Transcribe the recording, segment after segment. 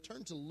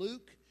turn to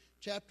Luke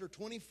chapter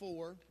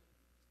 24,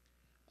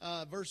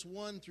 verse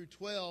 1 through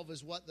 12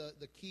 is what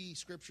the key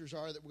scriptures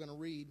are that we're going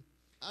to read.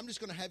 I'm just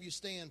going to have you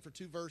stand for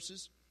two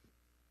verses,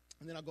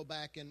 and then I'll go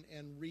back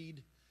and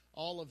read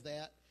all of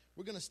that.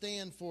 We're going to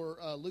stand for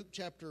Luke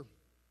chapter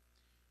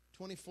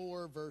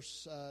 24,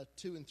 verse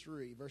 2 and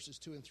 3, verses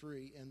 2 and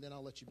 3, and then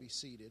I'll let you be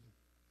seated.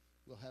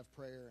 We'll have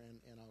prayer,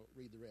 and I'll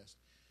read the rest.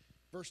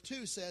 Verse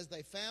 2 says,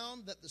 "They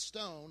found that the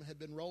stone had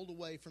been rolled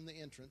away from the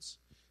entrance,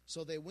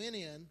 so they went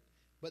in,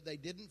 but they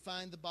didn't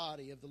find the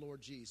body of the Lord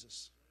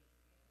Jesus."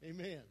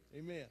 Amen.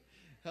 Amen.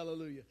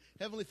 Hallelujah.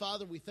 Heavenly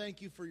Father, we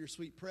thank you for your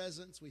sweet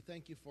presence. We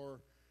thank you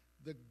for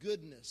the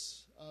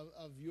goodness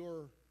of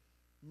your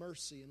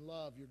mercy and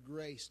love, your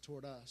grace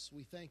toward us.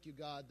 We thank you,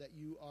 God, that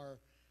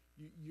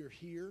you're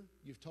here.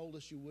 You've told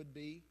us you would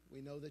be.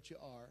 We know that you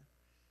are.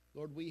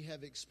 Lord, we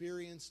have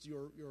experienced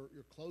your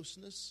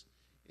closeness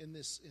in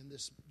this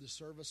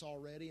service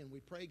already, and we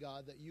pray,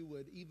 God, that you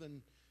would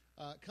even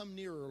come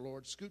nearer,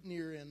 Lord. Scoot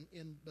near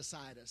in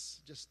beside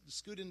us. Just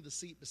scoot into the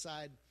seat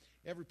beside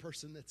every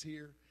person that's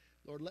here.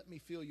 Lord, let me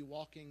feel you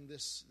walking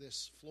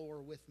this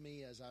floor with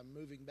me as I'm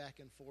moving back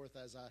and forth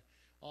as I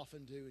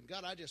often do. And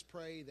God, I just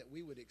pray that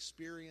we would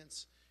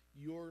experience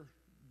your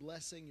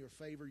blessing, your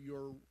favor,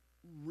 your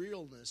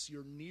realness,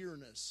 your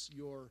nearness,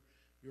 your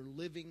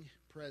living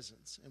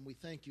presence. And we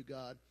thank you,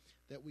 God,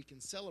 that we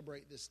can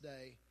celebrate this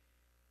day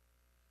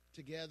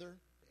together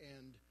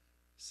and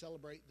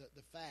celebrate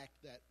the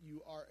fact that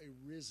you are a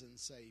risen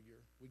Savior.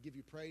 We give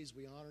you praise,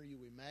 we honor you,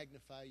 we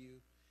magnify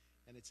you,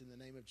 and it's in the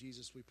name of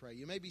Jesus we pray.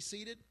 You may be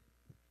seated.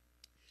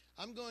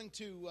 I'm going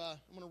to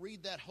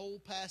read that whole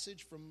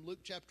passage from Luke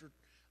chapter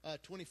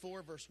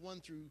 24, verse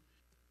 1 through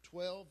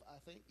 12, I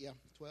think. Yeah,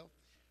 12.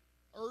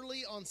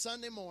 Early on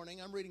Sunday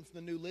morning, I'm reading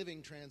from the New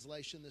Living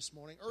Translation this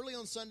morning. Early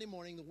on Sunday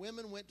morning, the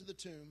women went to the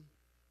tomb,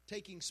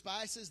 taking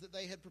spices that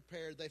they had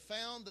prepared. They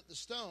found that the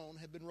stone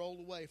had been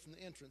rolled away from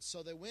the entrance.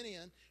 So they went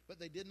in, but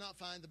they did not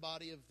find the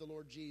body of the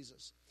Lord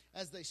Jesus.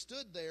 As they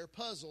stood there,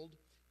 puzzled,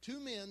 two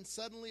men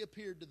suddenly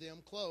appeared to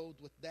them,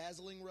 clothed with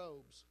dazzling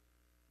robes.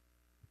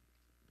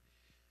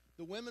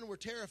 The women were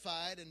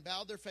terrified and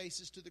bowed their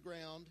faces to the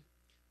ground.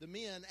 The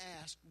men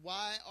asked,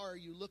 "Why are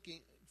you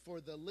looking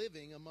for the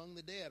living among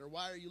the dead?" Or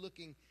why are you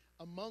looking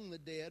among the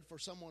dead for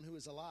someone who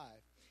is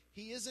alive?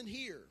 He isn't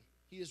here.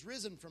 He is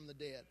risen from the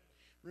dead.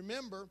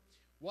 Remember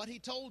what he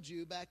told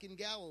you back in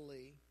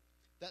Galilee,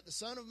 that the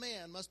Son of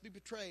Man must be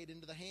betrayed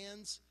into the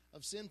hands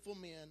of sinful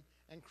men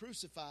and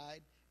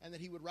crucified, and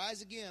that he would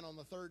rise again on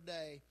the third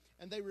day.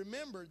 And they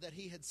remembered that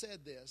he had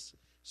said this.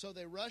 So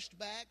they rushed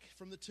back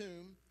from the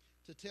tomb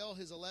to tell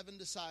his 11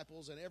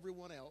 disciples and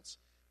everyone else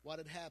what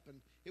had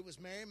happened. It was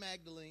Mary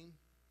Magdalene,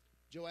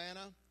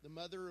 Joanna, the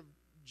mother of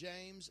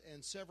James,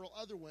 and several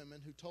other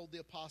women who told the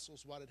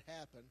apostles what had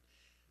happened.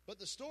 But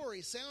the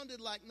story sounded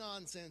like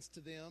nonsense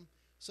to them,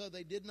 so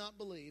they did not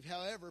believe.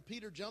 However,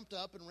 Peter jumped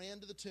up and ran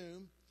to the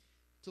tomb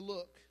to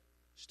look.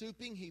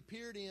 Stooping, he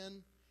peered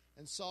in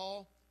and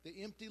saw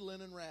the empty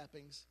linen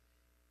wrappings.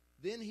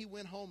 Then he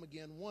went home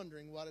again,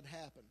 wondering what had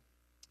happened.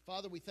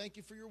 Father, we thank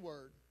you for your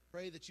word.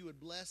 Pray that you would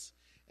bless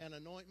and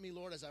anoint me,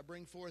 Lord, as I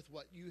bring forth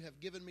what you have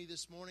given me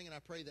this morning. And I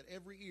pray that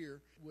every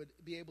ear would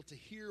be able to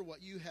hear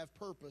what you have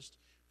purposed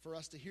for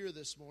us to hear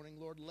this morning.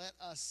 Lord, let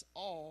us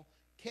all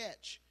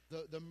catch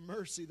the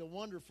mercy, the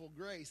wonderful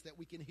grace that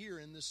we can hear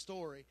in this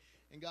story.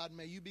 And God,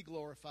 may you be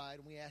glorified.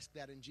 And we ask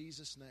that in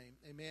Jesus' name.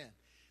 Amen.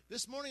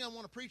 This morning I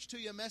want to preach to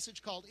you a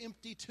message called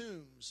Empty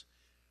Tombs.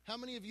 How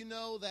many of you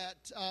know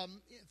that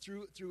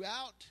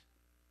throughout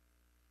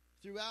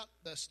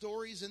the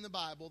stories in the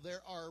Bible,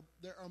 there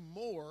are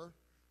more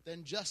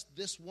than just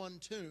this one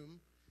tomb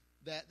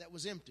that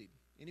was emptied?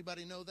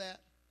 Anybody know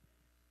that?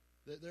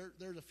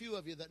 There's a few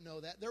of you that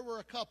know that. There were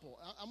a couple.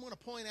 I'm going to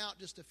point out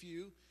just a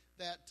few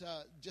that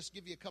just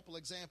give you a couple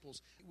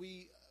examples.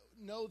 We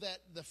know that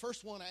the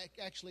first one,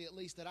 actually at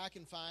least that I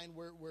can find,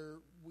 where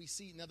we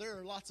see, now there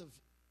are lots of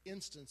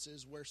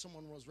instances where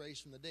someone was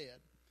raised from the dead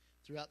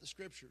throughout the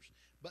scriptures,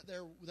 but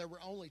there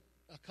were only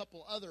a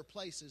couple other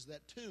places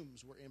that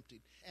tombs were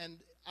emptied.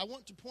 And I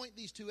want to point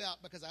these two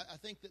out because I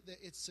think that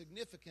it's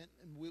significant,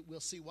 and we'll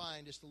see why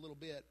in just a little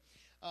bit.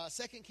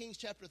 2 Kings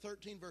chapter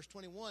 13, verse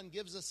 21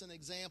 gives us an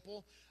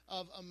example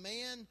of a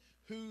man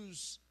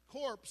whose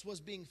corpse was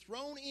being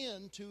thrown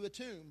into a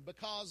tomb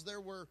because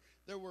there were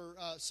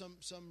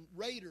some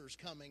raiders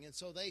coming, and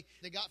so they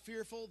got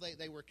fearful.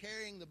 They were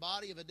carrying the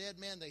body of a dead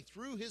man. They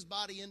threw his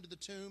body into the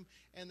tomb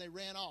and they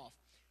ran off.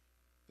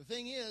 The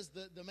thing is,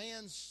 the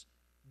man's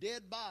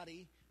dead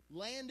body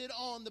landed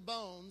on the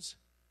bones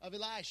of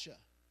Elisha.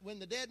 When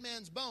the dead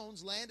man's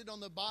bones landed on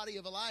the body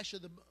of Elisha,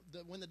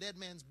 when the dead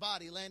man's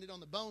body landed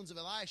on the bones of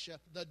Elisha,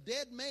 the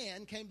dead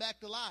man came back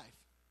to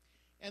life.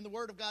 And the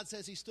Word of God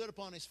says he stood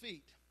upon his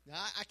feet.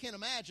 Now, I can't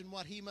imagine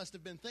what he must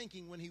have been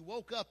thinking when he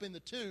woke up in the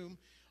tomb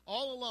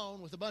all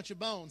alone with a bunch of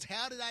bones.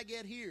 How did I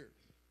get here?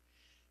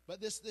 But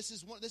this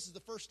is the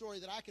first story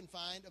that I can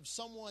find of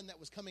someone that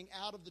was coming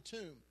out of the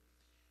tomb.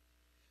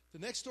 The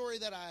next story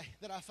that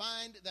I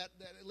find, that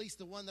at least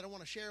the one that I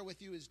want to share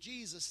with you, is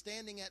Jesus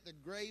standing at the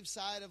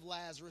graveside of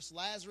Lazarus.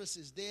 Lazarus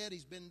is dead.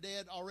 He's been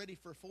dead already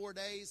for 4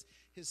 days.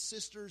 His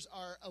sisters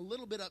are a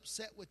little bit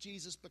upset with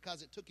Jesus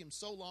because it took him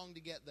so long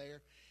to get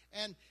there.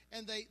 And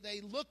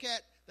they look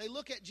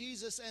at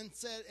Jesus and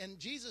said,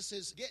 and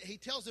he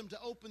tells them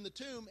to open the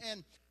tomb,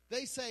 and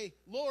they say,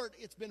 "Lord,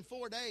 it's been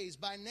 4 days.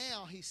 By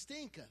now he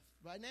stinketh."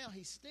 By now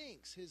he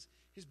stinks.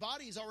 His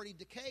body is already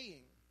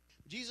decaying.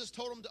 Jesus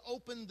told him to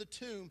open the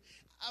tomb.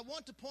 I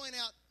want to point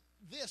out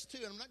this too,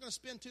 and I'm not going to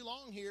spend too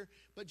long here,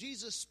 but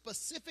Jesus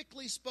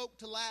specifically spoke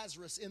to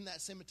Lazarus in that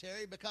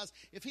cemetery, because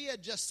if he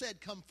had just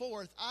said, "Come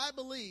forth," I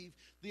believe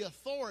the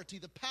authority,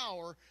 the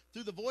power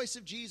through the voice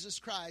of Jesus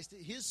Christ,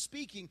 his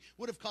speaking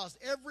would have caused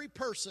every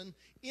person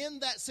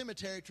in that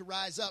cemetery to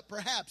rise up.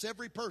 Perhaps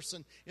every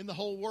person in the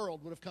whole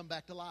world would have come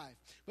back to life.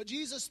 But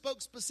Jesus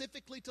spoke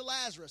specifically to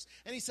Lazarus,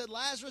 and he said,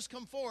 "Lazarus,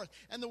 come forth."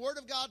 And the Word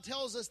of God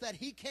tells us that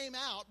he came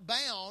out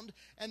bound,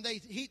 and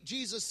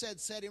Jesus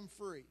said, "Set him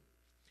free."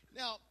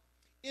 Now,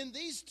 in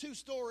these two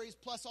stories,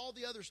 plus all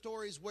the other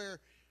stories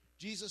where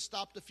Jesus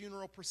stopped a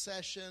funeral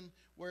procession,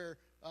 where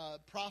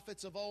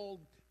prophets of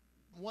old,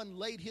 one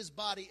laid his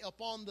body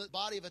upon the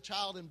body of a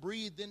child and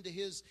breathed into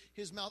his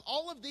mouth.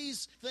 All of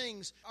these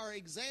things are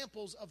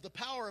examples of the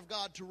power of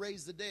God to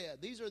raise the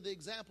dead. These are the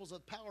examples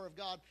of the power of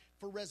God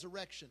for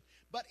resurrection.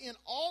 But in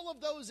all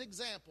of those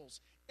examples,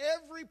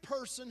 every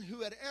person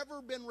who had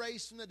ever been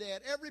raised from the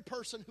dead, every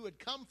person who had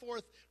come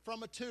forth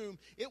from a tomb,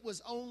 it was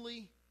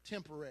only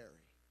temporary.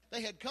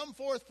 They had come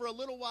forth for a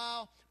little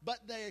while,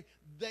 but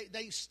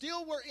they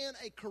still were in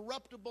a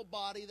corruptible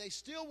body. They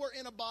still were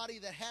in a body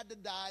that had to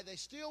die. They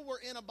still were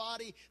in a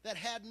body that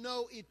had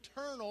no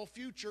eternal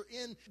future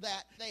in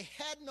that. They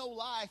had no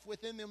life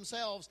within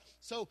themselves.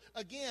 So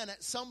again,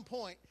 at some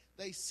point,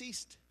 they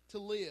ceased to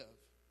live.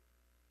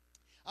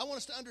 I want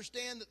us to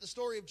understand that the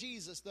story of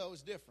Jesus, though,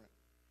 is different.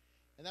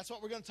 And that's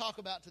what we're going to talk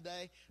about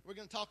today. We're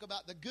going to talk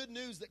about the good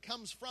news that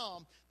comes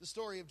from the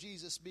story of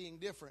Jesus being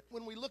different.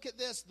 When we look at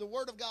this, the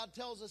Word of God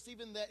tells us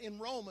even that in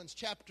Romans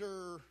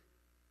chapter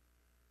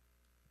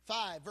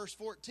 5, verse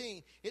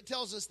 14, it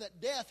tells us that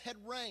death had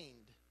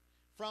reigned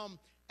from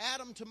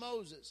Adam to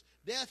Moses.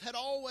 Death had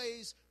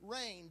always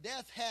reigned.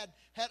 Death had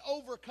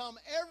overcome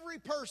every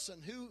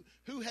person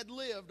who had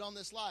lived on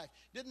this life.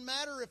 Didn't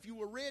matter if you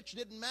were rich.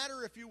 Didn't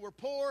matter if you were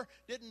poor.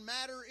 Didn't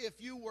matter if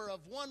you were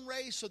of one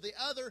race or the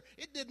other.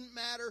 It didn't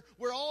matter.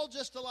 We're all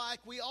just alike.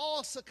 We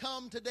all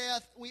succumb to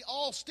death. We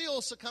all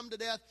still succumb to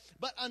death.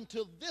 But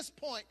until this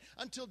point,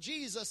 until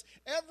Jesus,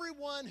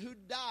 everyone who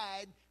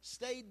died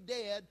stayed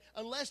dead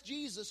unless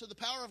Jesus or the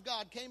power of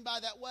God came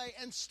by that way.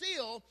 And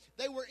still,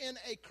 they were in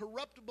a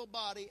corruptible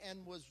body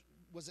and was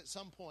at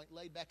some point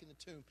laid back in the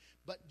tomb.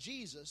 But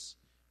Jesus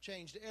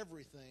changed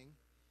everything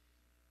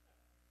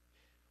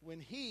when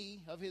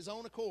he, of his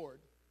own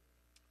accord,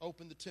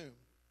 opened the tomb.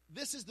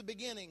 This is the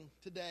beginning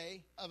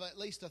today of at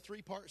least a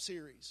 3-part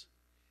series.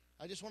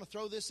 I just want to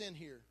throw this in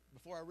here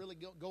before I really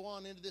go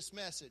on into this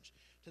message.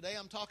 Today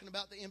I'm talking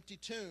about the empty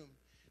tomb.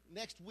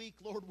 Next week,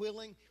 Lord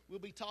willing, we'll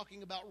be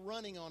talking about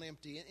running on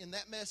empty. In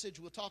that message,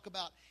 we'll talk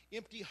about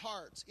empty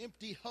hearts,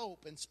 empty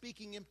hope, and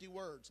speaking empty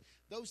words.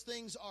 Those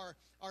things are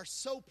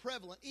so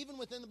prevalent, even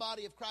within the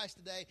body of Christ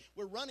today.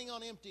 We're running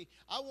on empty.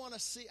 I want to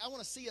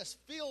see us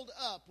filled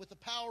up with the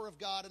power of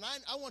God, and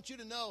I want you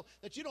to know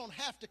that you don't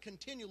have to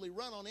continually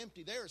run on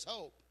empty. There's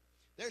hope.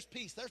 There's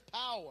peace. There's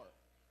power.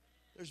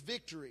 There's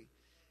victory.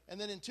 And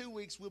then in 2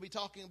 weeks, we'll be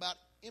talking about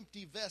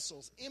empty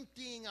vessels,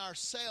 emptying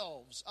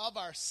ourselves of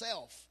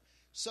ourself,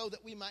 so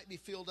that we might be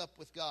filled up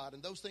with God.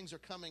 And those things are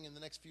coming in the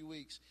next few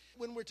weeks.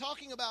 When we're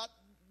talking about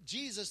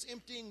Jesus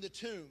emptying the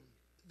tomb,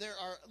 there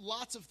are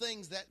lots of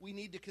things that we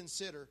need to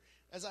consider.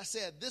 As I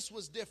said, this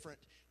was different.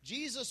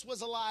 Jesus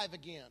was alive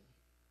again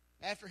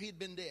after he'd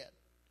been dead.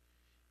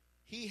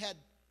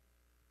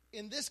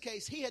 In this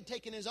case, he had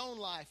taken his own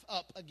life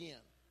up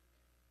again.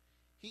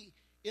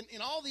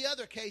 In all the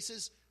other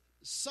cases,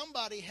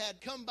 somebody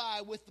had come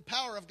by with the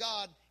power of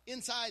God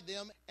inside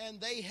them, and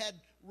they had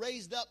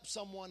raised up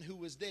someone who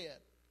was dead.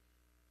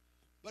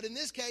 But in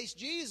this case,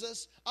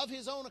 Jesus, of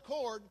his own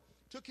accord,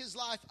 took his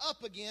life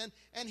up again,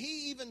 and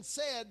he even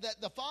said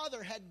that the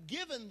Father had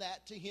given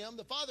that to him.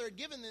 The Father had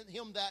given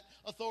him that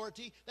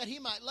authority, that he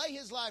might lay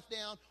his life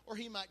down or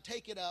he might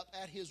take it up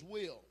at his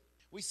will.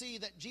 We see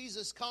that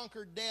Jesus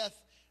conquered death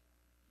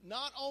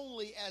not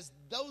only as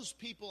those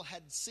people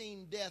had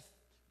seen death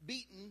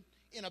beaten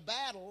in a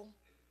battle,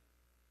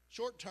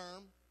 short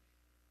term.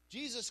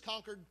 Jesus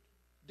conquered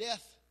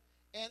death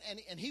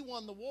and he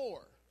won the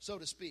war, so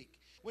to speak.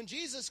 When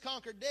Jesus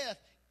conquered death,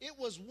 it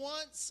was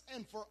once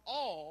and for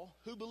all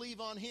who believe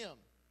on him.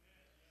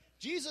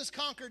 Jesus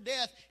conquered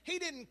death. He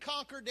didn't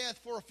conquer death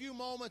for a few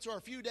moments or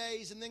a few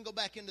days and then go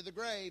back into the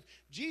grave.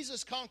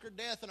 Jesus conquered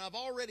death, and I've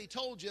already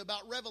told you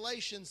about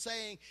Revelation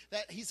saying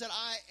that he said,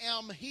 "I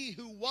am he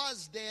who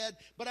was dead,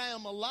 but I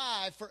am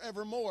alive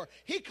forevermore."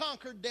 He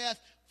conquered death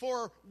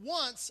for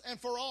once and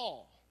for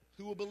all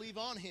who will believe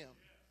on him.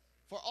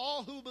 For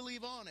all who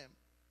believe on him.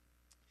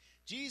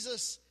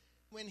 Jesus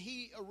when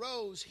he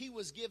arose, he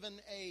was given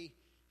a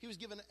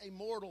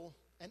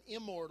an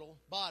immortal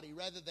body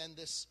rather than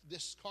this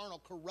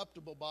carnal,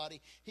 corruptible body.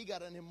 He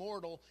got an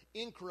immortal,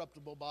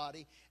 incorruptible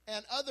body.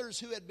 And others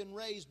who had been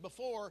raised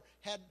before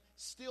had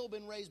still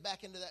been raised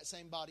back into that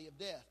same body of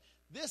death.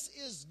 This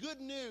is good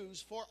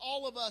news for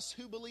all of us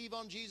who believe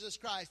on Jesus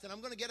Christ. And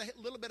I'm going to get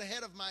a little bit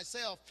ahead of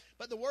myself,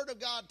 but the Word of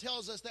God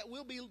tells us that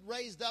we'll be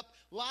raised up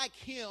like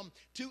Him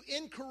to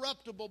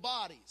incorruptible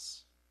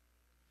bodies.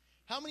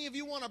 How many of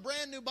you want a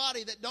brand new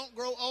body that don't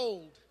grow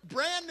old?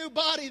 Brand new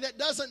body that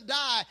doesn't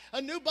die.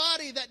 A new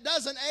body that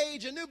doesn't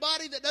age. A new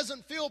body that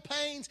doesn't feel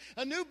pains.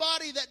 A new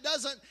body that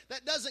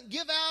doesn't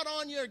give out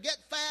on you or get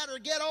fat or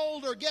get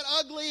old or get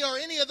ugly or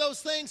any of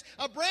those things.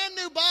 A brand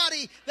new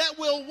body that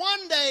will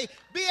one day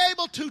be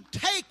able to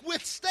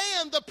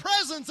withstand the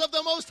presence of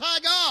the Most High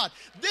God.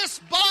 This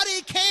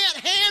body can't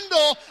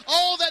handle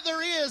all that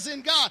there is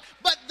in God,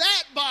 but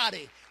that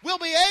body will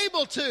be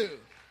able to.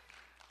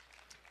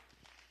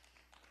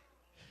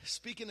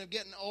 Speaking of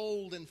getting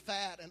old and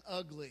fat and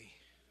ugly,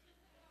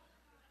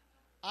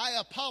 I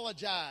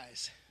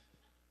apologize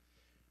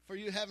for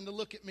you having to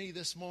look at me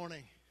this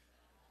morning.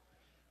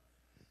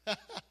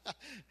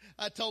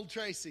 I told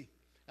Tracy,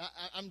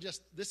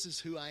 this is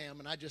who I am,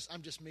 and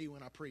I'm just me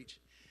when I preach.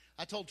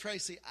 I told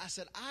Tracy, I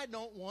said, I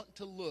don't want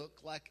to look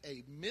like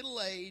a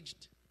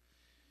middle-aged,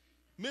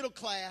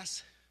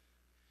 middle-class,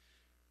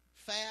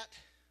 fat,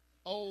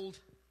 old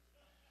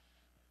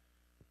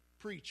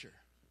preacher.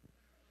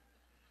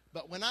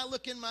 But when I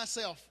look at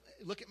myself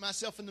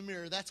in the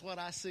mirror, that's what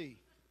I see.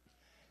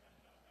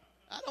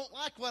 I don't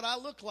like what I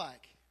look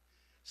like.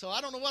 So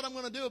I don't know what I'm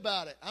going to do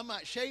about it. I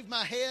might shave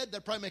my head. That'll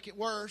probably make it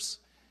worse.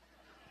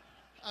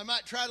 I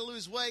might try to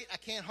lose weight. I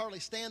can't hardly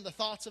stand the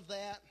thoughts of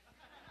that.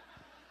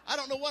 I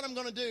don't know what I'm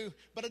going to do,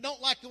 but I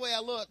don't like the way I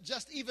look.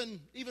 Just even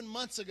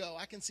months ago,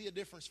 I can see a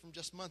difference from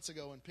just months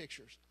ago in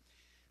pictures.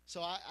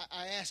 So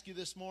I ask you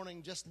this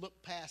morning, just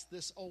look past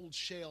this old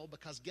shell,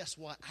 because guess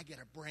what? I get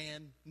a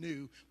brand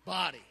new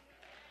body.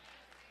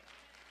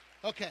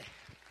 Okay,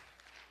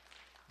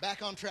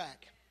 back on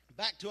track.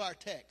 Back to our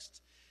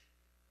text.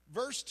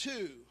 Verse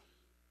 2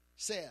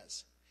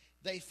 says,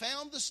 they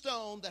found the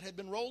stone that had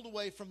been rolled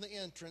away from the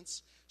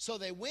entrance, so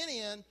they went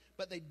in,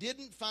 but they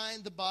didn't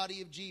find the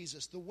body of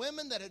Jesus. The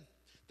women that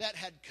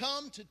had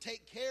come to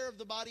take care of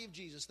the body of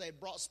Jesus, they had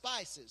brought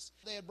spices.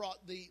 They had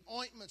brought the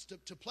ointments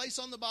to place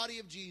on the body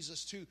of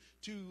Jesus, to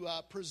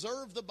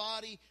preserve the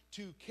body,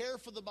 to care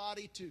for the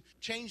body, to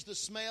change the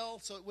smell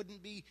so it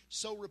wouldn't be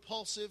so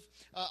repulsive.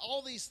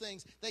 All these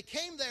things. They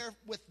came there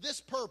with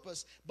this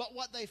purpose, but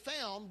what they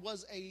found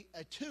was a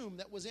tomb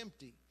that was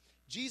empty.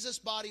 Jesus'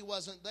 body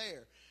wasn't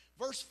there.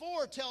 Verse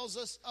 4 tells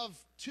us of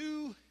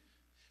two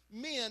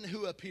men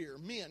who appear,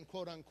 men,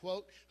 quote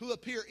unquote, who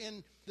appear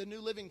in the New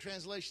Living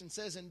Translation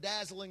says in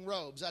dazzling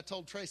robes. I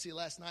told Tracy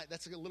last night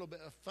that's a little bit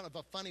of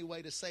a funny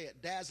way to say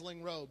it.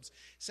 Dazzling robes.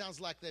 Sounds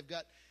like they've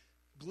got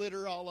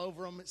glitter all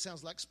over them. It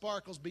sounds like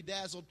sparkles,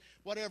 bedazzled,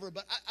 whatever.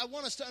 But I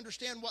want us to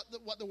understand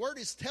what the word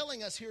is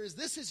telling us here is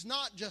this is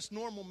not just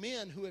normal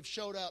men who have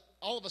showed up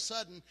all of a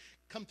sudden,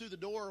 come through the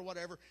door or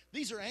whatever.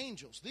 These are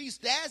angels. These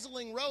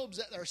dazzling robes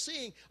that they're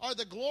seeing are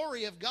the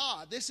glory of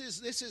God. This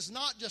is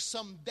not just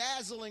some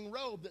dazzling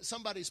robe that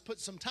somebody's put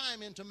some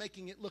time into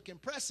making it look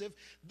impressive.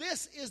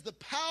 This is the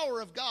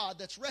power of God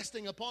that's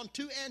resting upon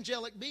two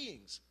angelic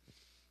beings.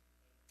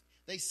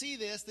 They see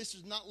this. This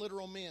is not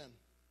literal men.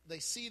 They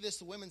see this.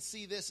 The women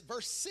see this.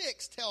 Verse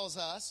 6 tells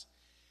us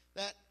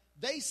that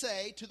they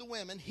say to the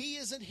women, he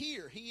isn't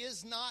here. He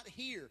is not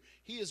here.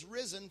 He is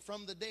risen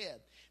from the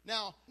dead.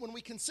 Now, when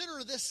we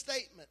consider this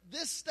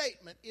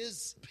statement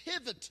is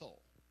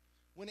pivotal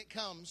when it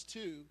comes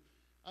to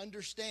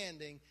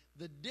understanding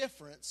the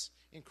difference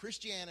in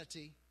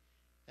Christianity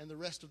and the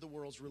rest of the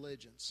world's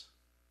religions.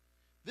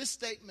 This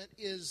statement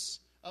is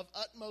of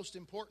utmost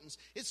importance.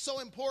 It's so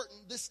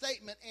important, this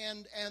statement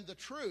and the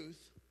truth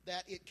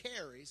that it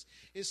carries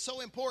is so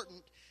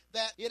important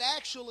that it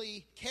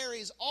actually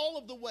carries all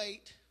of the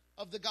weight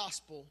of the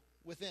gospel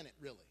within it,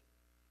 really.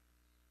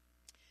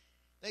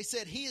 They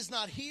said, he is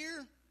not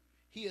here,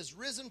 he is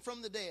risen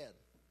from the dead.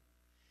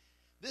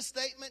 This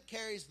statement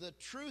carries the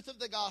truth of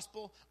the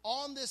gospel.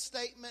 On this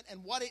statement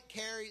and what it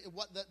carries,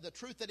 the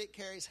truth that it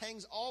carries,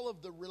 hangs all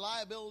of the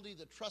reliability,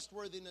 the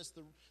trustworthiness,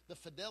 the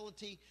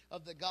fidelity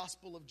of the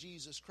gospel of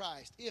Jesus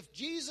Christ. If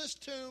Jesus'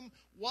 tomb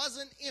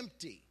wasn't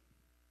empty,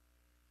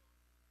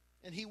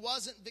 and he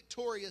wasn't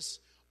victorious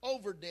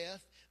over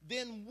death,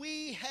 then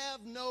we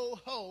have no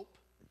hope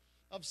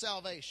of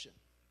salvation.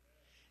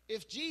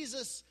 If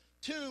Jesus'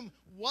 tomb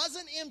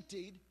wasn't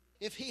emptied,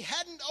 if he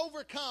hadn't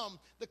overcome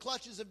the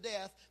clutches of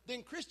death,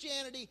 then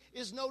Christianity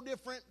is no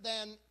different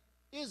than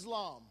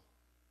Islam,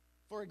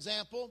 for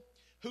example,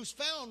 whose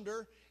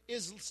founder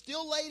is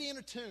still laid in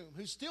a tomb,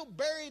 who's still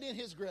buried in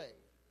his grave.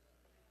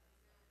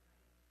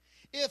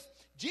 If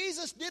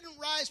Jesus didn't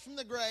rise from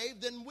the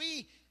grave, then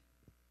we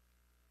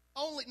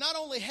not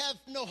only have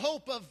no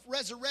hope of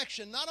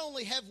resurrection, not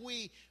only have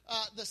we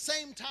the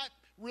same type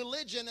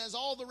religion as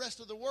all the rest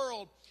of the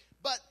world,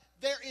 but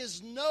there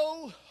is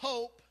no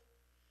hope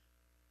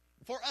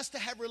for us to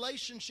have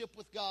relationship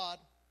with God,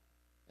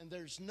 and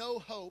there's no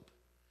hope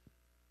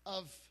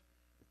of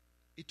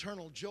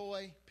eternal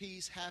joy,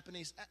 peace,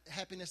 happiness.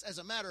 As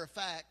a matter of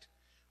fact,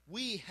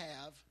 we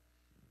have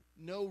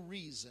no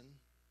reason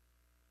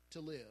to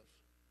live,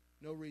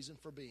 no reason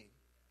for being.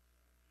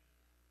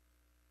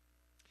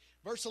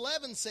 Verse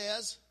 11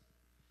 says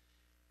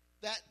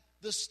that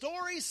the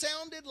story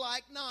sounded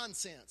like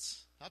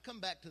nonsense. I'll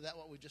come back to that,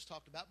 what we just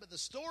talked about. But the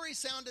story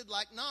sounded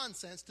like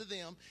nonsense to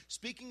them,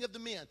 speaking of the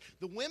men.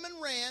 The women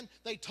ran.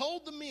 They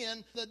told the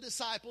men, the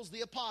disciples,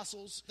 the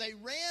apostles, they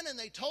ran and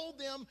they told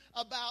them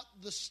about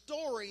the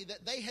story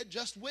that they had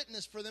just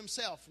witnessed for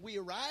themselves. We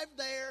arrived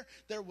there.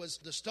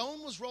 The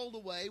stone was rolled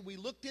away. We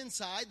looked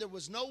inside. There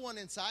was no one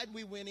inside.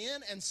 We went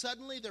in, and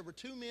suddenly there were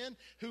two men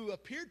who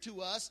appeared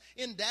to us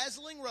in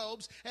dazzling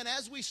robes. And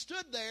as we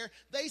stood there,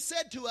 they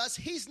said to us,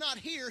 "He's not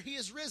here. He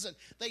is risen."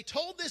 They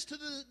told this to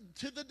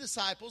the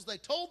disciples. They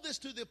told this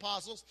to the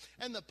apostles,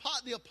 and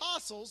the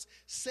apostles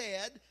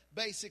said,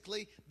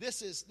 basically,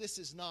 this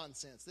is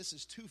nonsense. This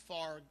is too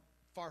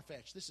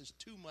far-fetched. This is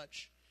too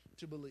much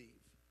to believe.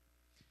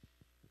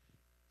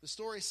 The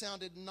story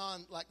sounded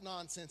like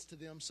nonsense to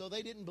them, so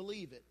they didn't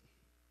believe it.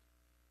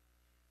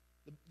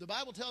 The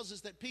Bible tells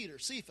us that Peter,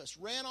 Cephas,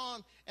 ran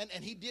on,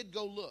 and he did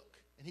go look.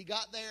 And he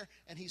got there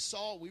and he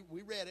saw,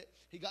 we read it,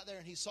 he got there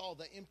and he saw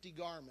the empty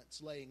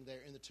garments laying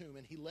there in the tomb.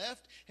 And he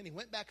left and he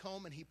went back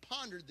home and he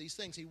pondered these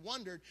things. He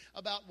wondered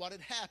about what had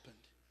happened.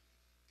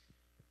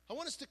 I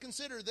want us to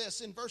consider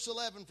this in verse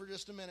 11 for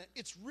just a minute.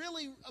 It's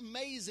really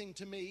amazing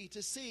to me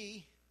to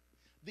see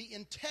the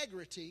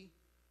integrity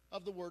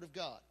of the Word of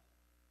God.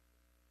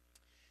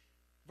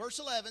 Verse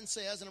 11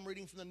 says, and I'm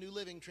reading from the New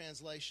Living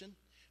Translation,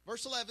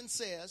 verse 11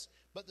 says,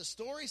 "But the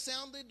story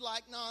sounded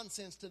like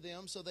nonsense to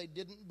them, so they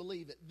didn't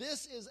believe it."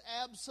 This is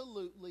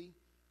absolutely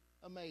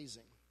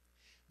amazing.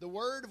 The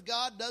Word of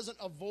God doesn't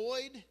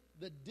avoid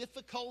the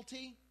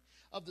difficulty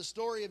of the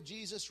story of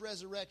Jesus'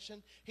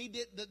 resurrection.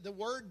 The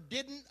Word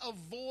didn't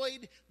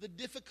avoid the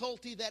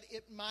difficulty that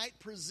it might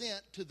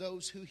present to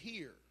those who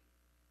hear.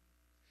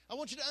 I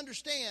want you to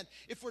understand,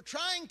 if we're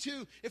trying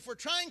to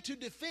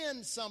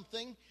defend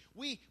something,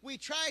 we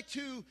try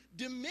to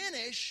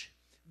diminish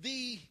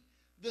the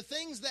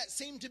things that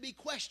seem to be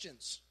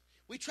questions.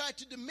 We try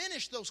to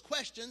diminish those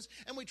questions,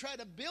 and we try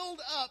to build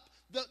up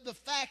the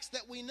facts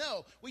that we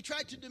know. We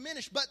try to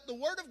diminish, but the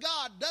Word of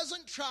God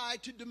doesn't try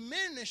to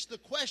diminish the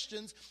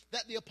questions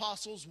that the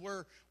apostles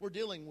were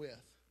dealing with.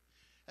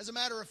 As a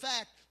matter of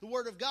fact, the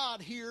Word of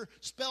God here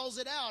spells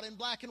it out in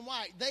black and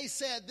white. They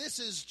said, this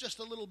is just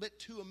a little bit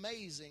too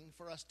amazing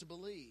for us to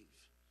believe.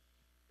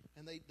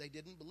 And they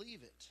didn't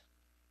believe it.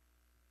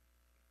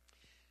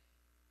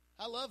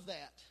 I love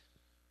that.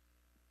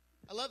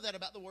 I love that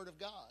about the Word of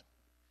God.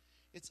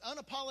 It's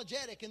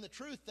unapologetic in the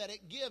truth that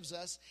it gives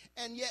us,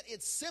 and yet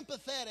it's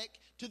sympathetic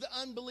to the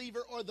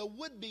unbeliever or the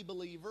would-be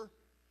believer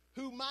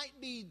who might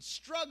be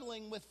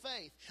struggling with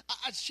faith.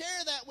 I share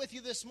that with you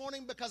this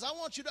morning because I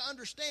want you to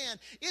understand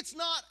it's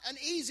not an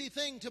easy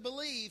thing to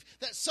believe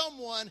that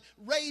someone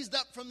raised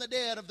up from the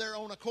dead of their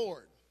own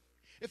accord.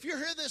 If you're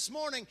here this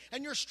morning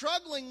and you're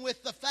struggling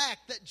with the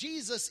fact that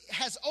Jesus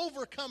has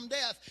overcome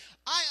death,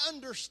 I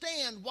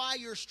understand why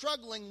you're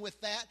struggling with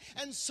that,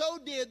 and so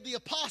did the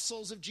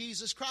apostles of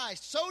Jesus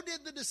Christ. So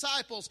did the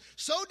disciples.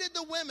 So did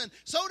the women.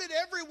 So did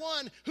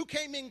everyone who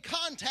came in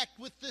contact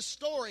with this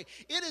story.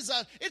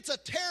 It's a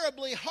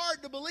terribly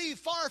hard to believe,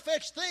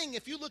 far-fetched thing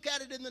if you look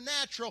at it in the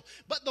natural,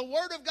 but the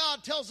Word of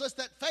God tells us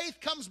that faith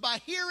comes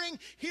by hearing,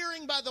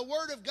 hearing by the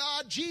Word of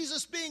God.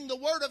 Jesus, being the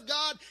Word of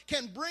God,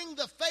 can bring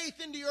the faith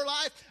into your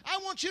life. I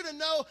want you to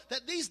know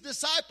that these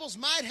disciples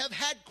might have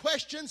had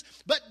questions,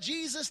 but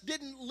Jesus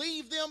didn't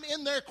leave them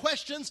in their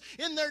questions,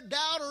 in their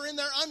doubt, or in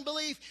their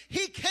unbelief.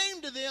 He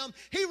came to them,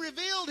 He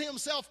revealed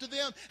Himself to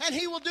them, and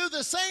He will do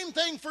the same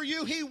thing for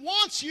you. He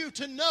wants you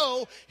to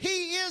know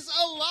He is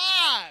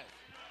alive.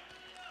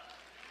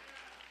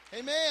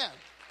 Amen.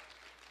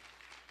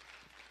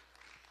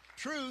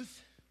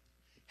 Truth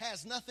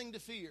has nothing to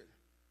fear.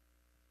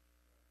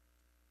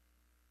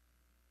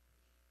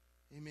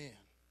 Amen.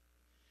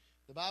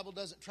 The Bible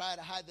doesn't try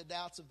to hide the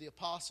doubts of the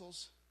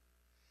apostles.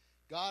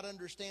 God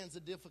understands the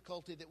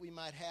difficulty that we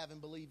might have in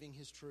believing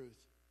His truth.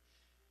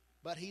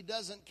 But He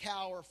doesn't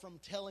cower from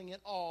telling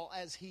it all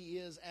as He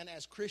is. And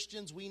as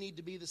Christians, we need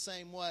to be the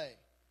same way.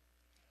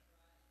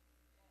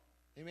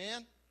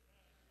 Amen?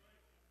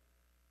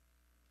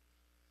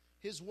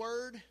 His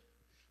Word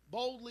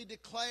boldly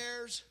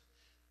declares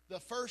the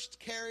first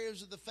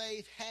carriers of the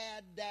faith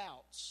had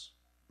doubts.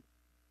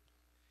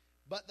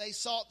 But they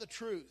sought the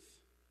truth.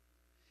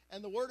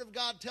 And the Word of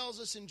God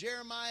tells us in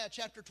Jeremiah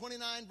chapter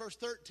 29, verse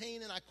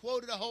 13, and I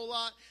quote it a whole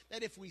lot,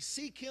 that if we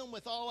seek Him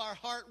with all our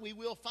heart, we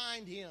will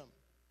find Him.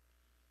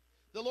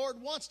 The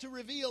Lord wants to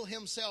reveal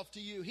Himself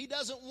to you. He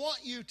doesn't want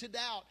you to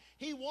doubt.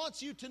 He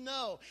wants you to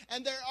know.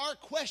 And there are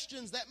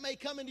questions that may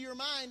come into your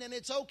mind, and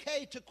it's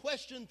okay to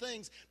question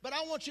things. But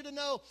I want you to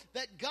know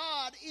that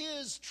God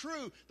is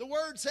true. The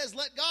Word says,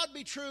 let God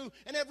be true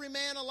and every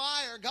man a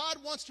liar.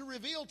 God wants to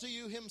reveal to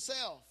you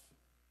Himself.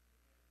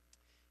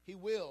 He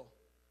will.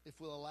 if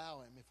we'll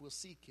allow Him, if we'll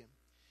seek Him.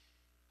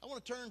 I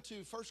want to turn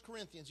to 1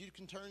 Corinthians. You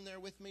can turn there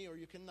with me or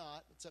you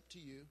cannot. It's up to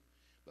you.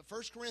 But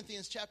 1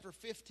 Corinthians chapter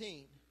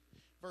 15,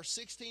 verse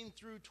 16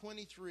 through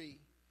 23.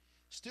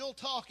 Still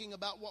talking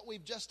about what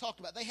we've just talked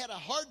about. They had a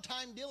hard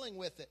time dealing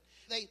with it.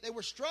 They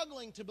were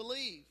struggling to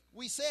believe.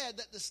 We said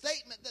that the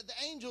statement that the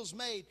angels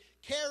made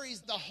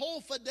carries the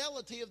whole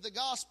fidelity of the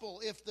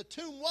gospel. If the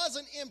tomb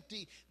wasn't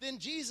empty, then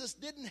Jesus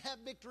didn't have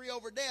victory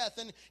over death.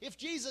 And if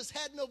Jesus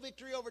had no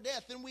victory over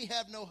death, then we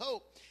have no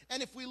hope.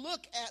 And if we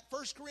look at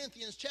 1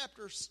 Corinthians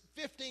chapter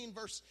 15,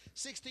 verse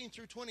 16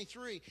 through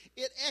 23,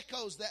 it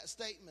echoes that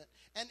statement.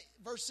 And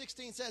verse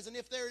 16 says, and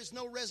if there is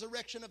no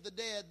resurrection of the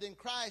dead, then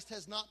Christ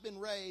has not been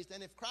raised.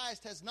 And if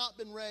Christ has not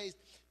been raised,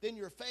 then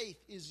your faith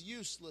is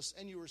useless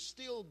and you are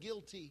still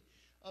guilty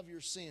of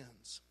your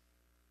sins.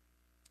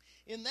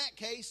 In that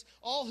case,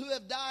 all who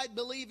have died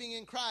believing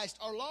in Christ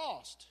are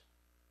lost.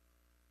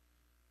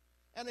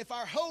 And if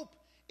our hope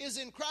is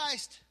in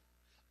Christ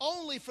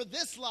only for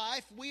this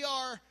life, we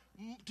are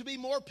to be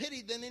more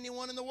pitied than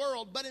anyone in the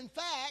world. But in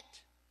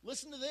fact,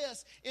 listen to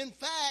this, in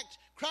fact,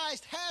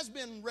 Christ has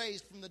been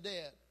raised from the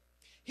dead.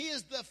 He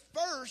is the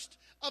first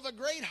of a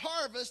great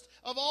harvest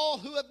of all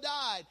who have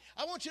died.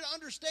 I want you to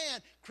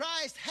understand,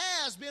 Christ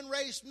has been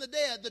raised from the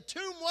dead. The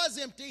tomb was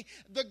empty.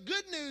 The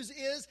good news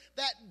is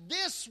that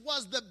this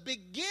was the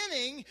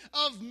beginning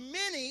of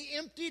many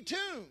empty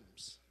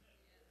tombs.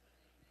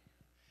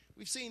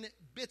 We've seen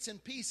bits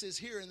and pieces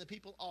here, and the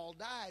people all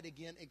died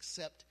again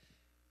except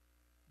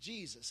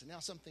Jesus. And now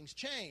something's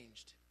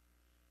changed.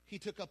 He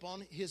took up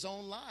on His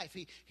own life.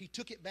 He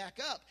took it back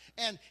up,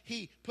 and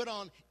He put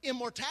on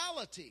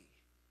immortality.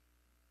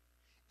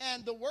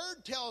 And the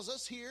Word tells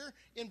us here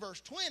in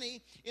verse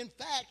 20, in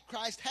fact,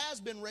 Christ has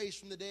been raised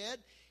from the dead.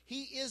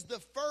 He is the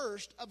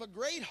first of a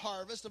great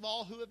harvest of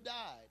all who have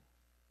died.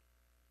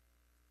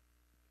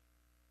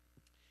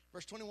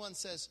 Verse 21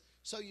 says,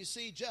 so you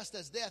see, just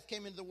as death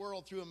came into the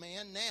world through a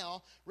man,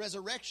 now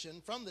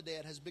resurrection from the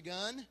dead has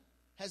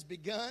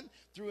begun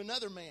through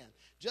another man.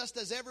 Just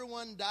as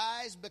everyone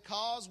dies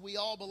because we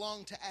all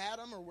belong to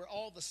Adam, or we're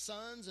all the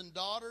sons and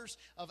daughters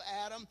of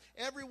Adam,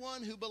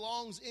 everyone who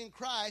belongs in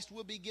Christ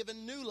will be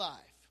given new life.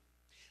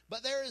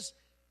 But there is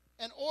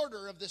an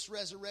order of this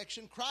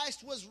resurrection.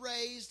 Christ was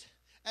raised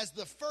as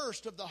the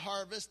first of the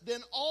harvest.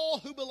 Then all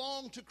who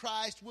belong to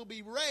Christ will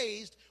be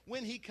raised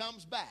when He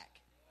comes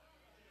back.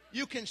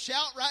 You can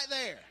shout right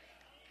there.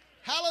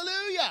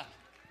 Hallelujah!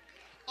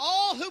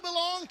 All who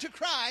belong to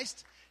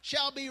Christ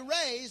shall be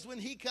raised when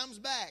He comes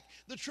back.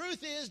 The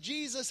truth is,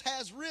 Jesus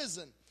has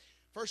risen.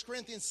 1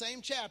 Corinthians,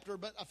 same chapter,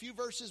 but a few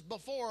verses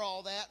before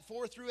all that,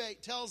 4 through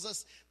 8, tells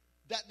us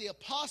that the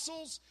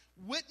apostles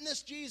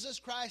witnessed Jesus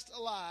Christ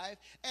alive,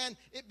 and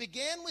it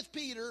began with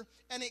Peter,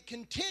 and it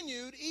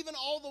continued even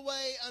all the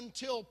way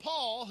until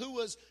Paul,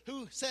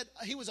 who said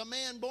he was a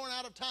man born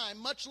out of time,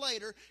 much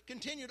later,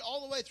 continued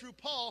all the way through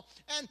Paul.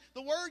 And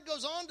the Word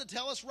goes on to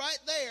tell us right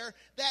there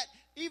that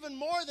even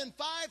more than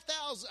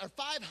 5,000 or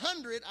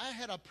 500, I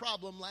had a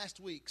problem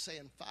last week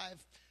saying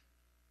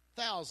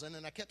 5,000,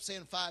 and I kept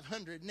saying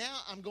 500. Now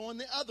I'm going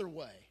the other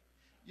way.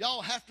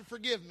 Y'all have to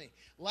forgive me.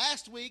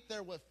 Last week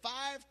there were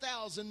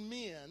 5,000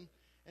 men,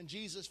 and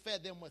Jesus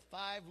fed them with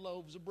 5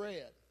 loaves of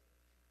bread.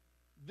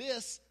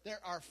 There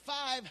are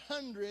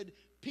 500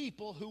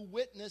 people who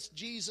witnessed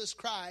Jesus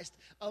Christ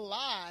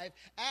alive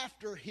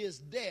after His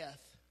death,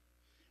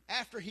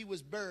 after He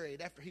was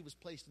buried, after He was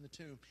placed in the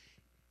tomb.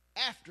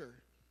 After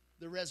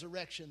the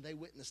resurrection, they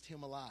witnessed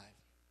Him alive.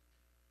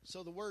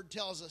 So the Word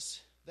tells us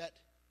that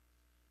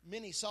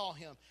many saw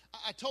Him.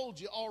 I told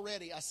you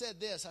already, I said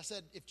this, I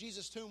said if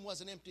Jesus' tomb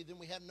wasn't empty, then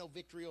we have no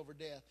victory over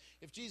death.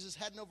 If Jesus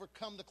hadn't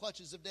overcome the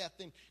clutches of death,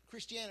 then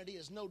Christianity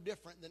is no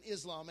different than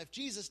Islam. If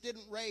Jesus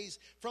didn't raise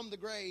from the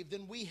grave,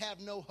 then we have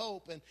no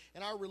hope,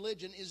 and our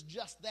religion is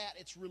just that,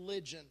 it's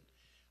religion.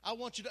 I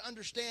want you to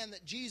understand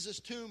that Jesus'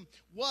 tomb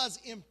was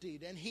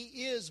emptied, and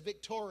He is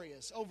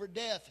victorious over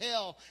death,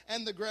 hell,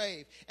 and the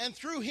grave. And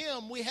through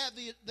Him, we have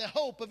the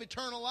hope of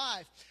eternal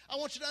life. I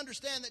want you to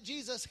understand that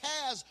Jesus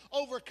has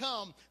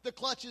overcome the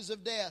clutches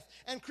of death.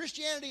 And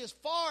Christianity is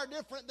far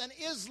different than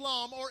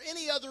Islam or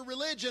any other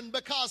religion,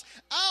 because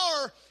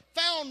our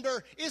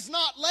founder is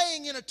not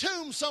laying in a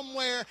tomb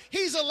somewhere.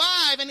 He's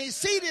alive, and He's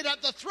seated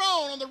at the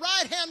throne on the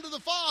right hand of the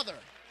Father.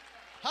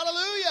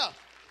 Hallelujah!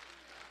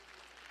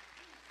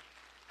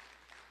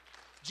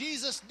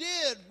 Jesus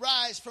did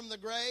rise from the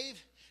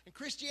grave, and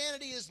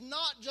Christianity is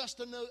not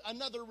just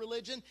another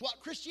religion. What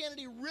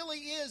Christianity really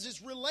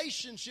is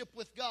relationship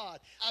with God.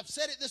 I've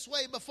said it this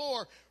way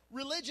before.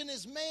 Religion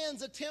is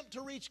man's attempt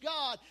to reach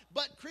God,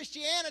 but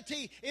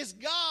Christianity is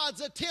God's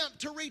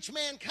attempt to reach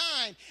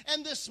mankind.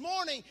 And this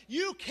morning,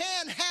 you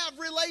can have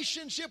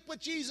relationship with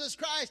Jesus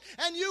Christ,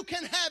 and you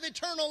can have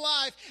eternal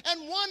life.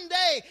 And one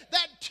day,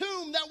 that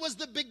tomb that was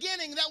the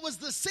beginning, that was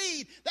the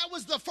seed, that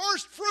was the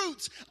first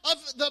fruits of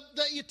the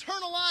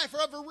eternal life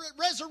or of a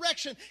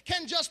resurrection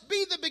can just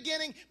be the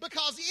beginning,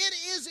 because it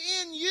is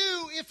in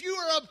you if you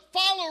are a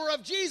follower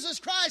of Jesus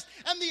Christ,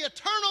 and the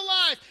eternal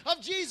life of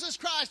of Jesus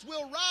Christ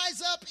will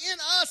rise up in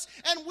us,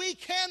 and we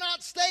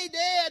cannot stay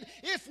dead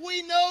if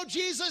we know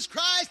Jesus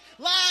Christ.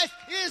 Life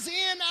is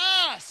in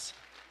us.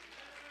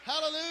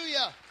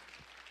 Hallelujah.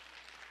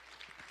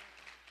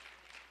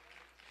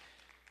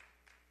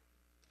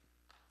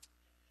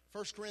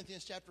 First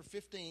Corinthians chapter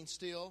 15,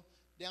 still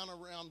down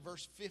around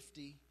verse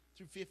 50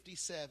 through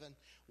 57.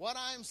 What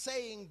I'm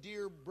saying,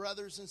 dear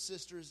brothers and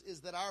sisters,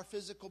 is that our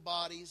physical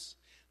bodies,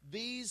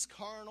 these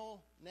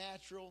carnal,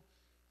 natural,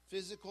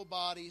 physical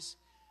bodies,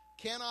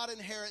 cannot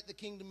inherit the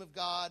kingdom of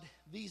God.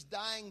 These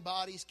dying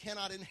bodies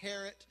cannot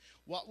inherit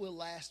what will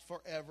last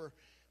forever.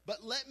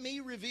 But let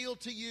me reveal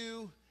to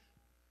you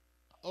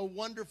a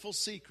wonderful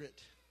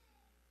secret.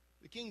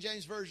 The King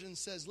James Version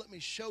says, let me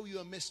show you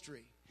a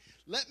mystery.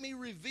 Let me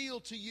reveal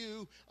to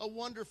you a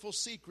wonderful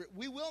secret.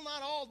 We will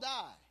not all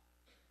die,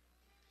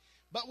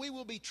 but we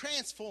will be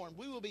transformed.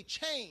 We will be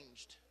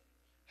changed.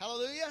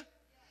 Hallelujah.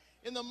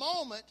 In the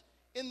moment,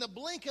 in the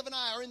blink of an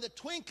eye, or in the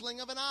twinkling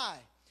of an eye,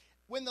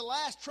 when the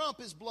last trump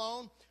is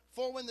blown,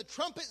 for when the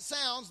trumpet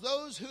sounds,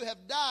 those who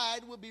have died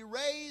will be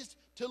raised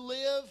to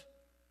live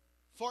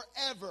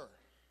forever.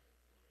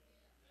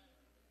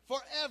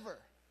 Forever.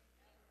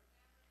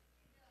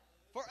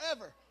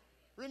 Forever.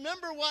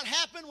 Remember what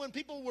happened when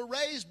people were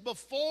raised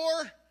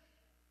before?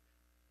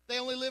 They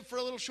only lived for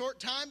a little short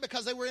time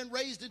because they were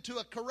raised into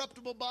a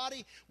corruptible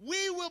body.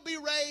 We will be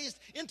raised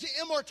into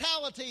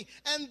immortality.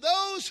 And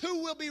those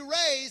who will be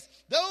raised,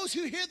 those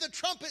who hear the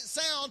trumpet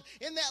sound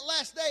in that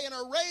last day and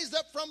are raised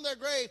up from their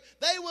grave,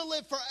 they will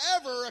live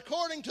forever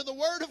according to the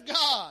Word of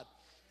God.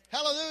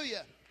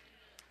 Hallelujah.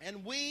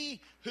 And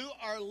we who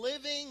are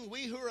living,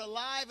 we who are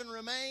alive and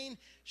remain,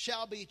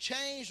 shall be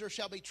changed or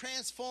shall be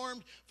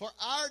transformed. For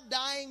our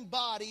dying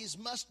bodies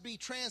must be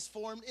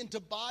transformed into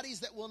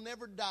bodies that will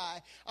never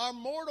die. Our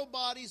mortal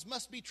bodies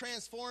must be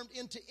transformed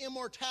into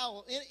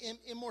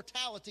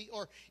immortality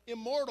or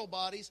immortal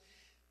bodies.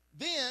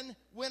 Then,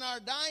 when our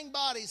dying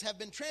bodies have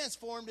been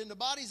transformed into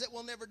bodies that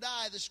will never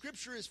die, the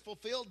scripture is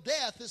fulfilled.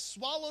 Death is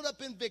swallowed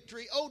up in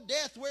victory. Oh,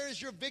 death, where is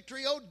your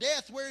victory? Oh,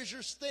 death, where is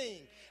your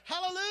sting?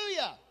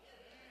 Hallelujah.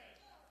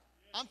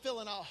 I'm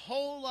feeling a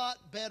whole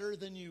lot better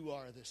than you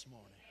are this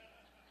morning.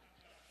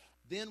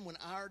 Then when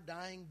our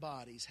dying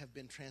bodies have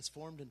been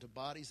transformed into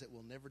bodies that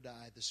will never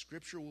die, the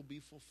scripture will be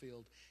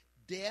fulfilled.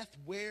 Death,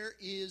 where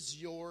is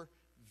your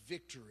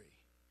victory?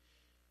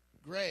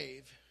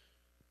 Grave,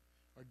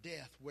 or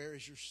death, where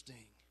is your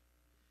sting?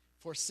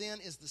 For sin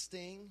is the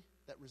sting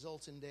that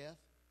results in death,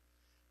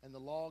 and the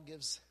law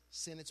gives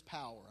sin its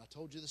power. I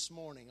told you this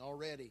morning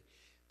already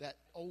that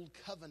old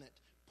covenant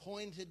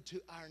pointed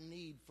to our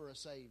need for a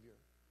Savior.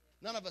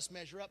 None of us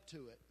measure up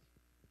to it.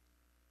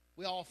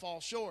 We all fall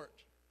short.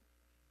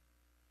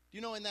 Do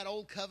you know in that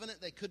old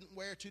covenant they couldn't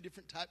wear two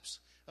different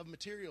types of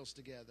materials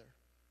together?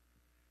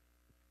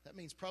 That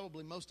means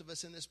probably most of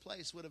us in this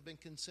place would have been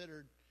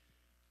considered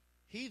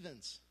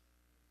heathens,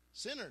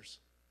 sinners.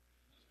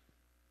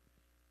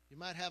 You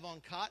might have on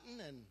cotton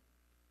and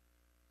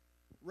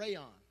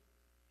rayon.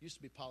 Used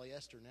to be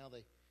polyester, now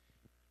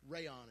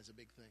rayon is a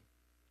big thing.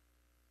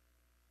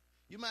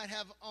 You might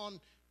have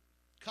on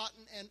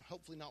cotton and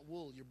hopefully not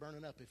wool. You're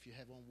burning up if you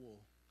have on wool.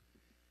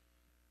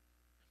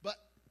 But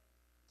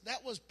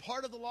that was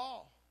part of the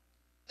law.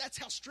 That's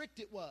how strict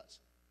it was.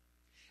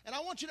 And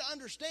I want you to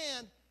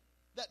understand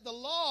that the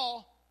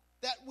law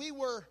that we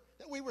were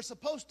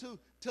supposed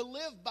to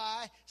live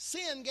by,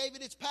 sin gave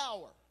it its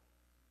power.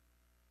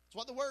 That's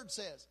what the word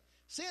says.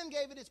 Sin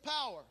gave it its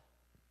power.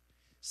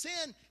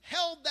 Sin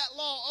held that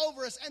law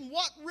over us, and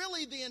what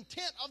really the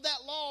intent of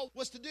that law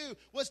was to do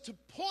was to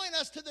point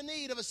us to the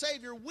need of a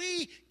Savior.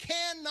 We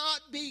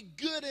cannot be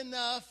good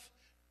enough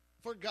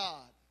for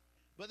God.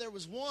 But there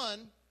was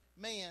one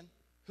man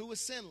who was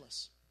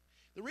sinless.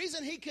 The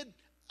reason he could,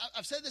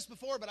 I've said this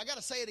before, but I got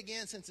to say it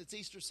again since it's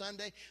Easter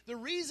Sunday. The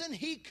reason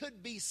he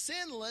could be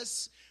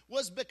sinless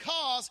was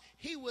because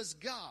he was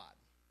God.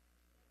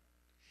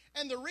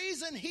 And the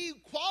reason he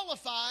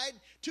qualified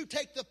to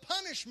take the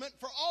punishment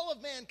for all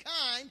of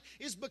mankind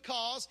is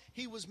because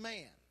he was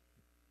man.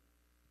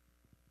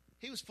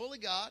 He was fully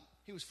God.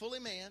 He was fully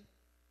man.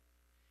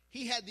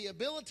 He had the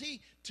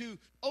ability to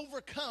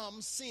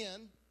overcome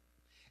sin.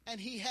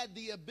 And he had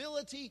the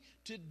ability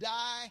to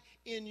die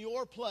in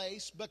your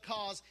place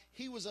because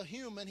he was a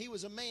human. He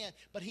was a man,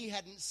 but he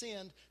hadn't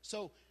sinned.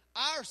 So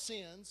our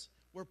sins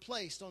were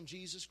placed on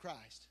Jesus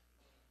Christ.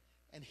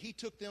 And he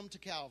took them to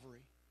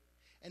Calvary.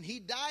 And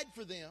he died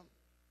for them,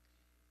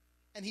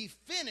 and he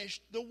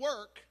finished the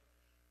work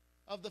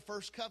of the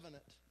first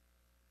covenant.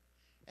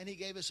 And he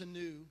gave us a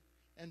new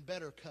and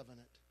better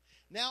covenant.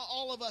 Now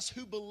all of us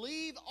who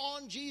believe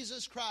on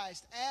Jesus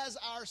Christ as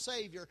our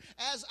Savior,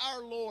 as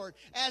our Lord,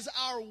 as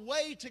our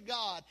way to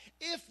God,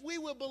 if we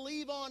will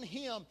believe on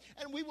him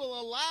and we will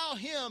allow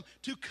him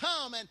to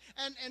come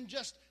and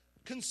just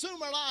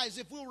consume our lives,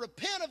 if we'll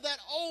repent of that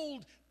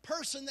old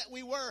person that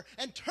we were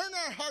and turn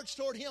our hearts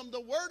toward him,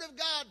 the Word of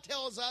God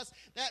tells us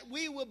that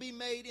we will be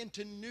made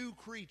into new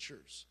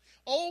creatures.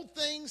 Old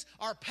things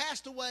are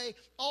passed away.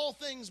 All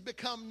things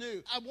become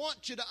new. I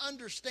want you to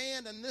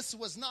understand, and this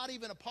was not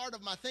even a part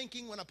of my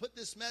thinking when I put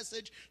this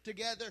message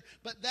together,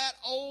 but that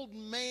old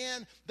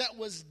man that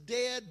was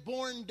dead,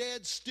 born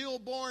dead,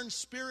 stillborn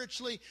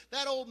spiritually,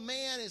 that old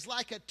man is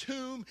like a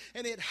tomb,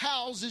 and it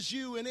houses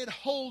you and it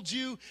holds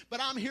you.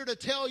 But I'm here to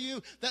tell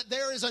you that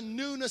there is a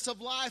newness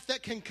of life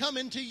that can come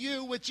into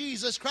you with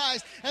Jesus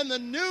Christ, and the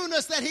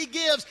newness that He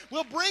gives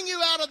will bring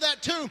you out of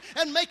that tomb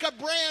and make a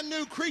brand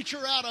new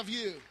creature out of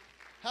you.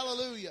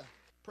 Hallelujah.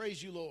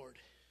 Praise you, Lord.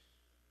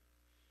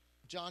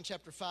 John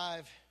chapter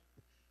 5,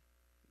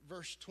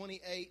 verse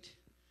 28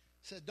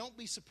 says, don't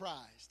be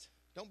surprised.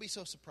 Don't be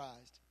so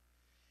surprised.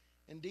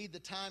 Indeed, the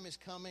time is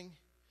coming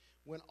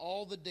when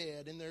all the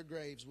dead in their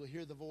graves will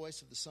hear the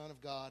voice of the Son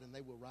of God, and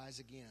they will rise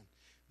again.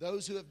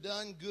 Those who have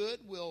done good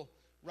will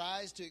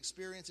rise to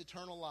experience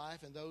eternal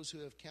life, and those who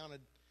have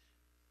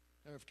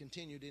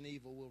continued in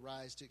evil will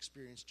rise to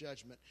experience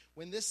judgment.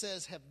 When this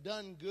says have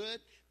done good,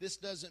 this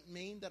doesn't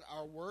mean that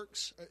our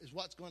works is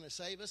what's going to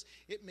save us.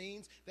 It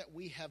means that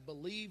we have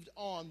believed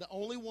on the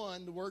only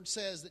one. The Word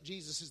says that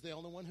Jesus is the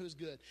only one who is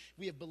good.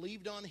 We have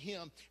believed on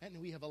Him, and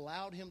we have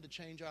allowed Him to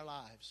change our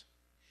lives.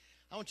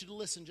 I want you to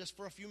listen just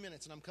for a few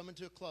minutes, and I'm coming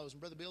to a close. And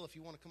Brother Bill, if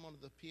you want to come onto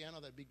the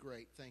piano, that'd be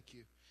great. Thank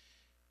you.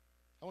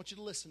 I want you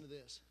to listen to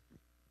this.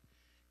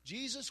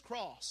 Jesus'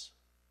 cross,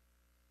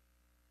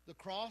 the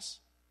cross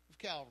of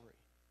Calvary,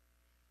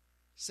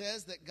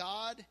 says that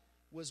God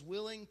was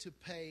willing to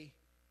pay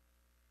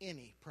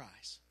any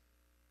price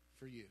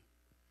for you.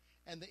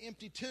 And the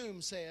empty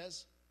tomb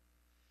says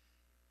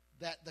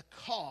that the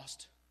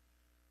cost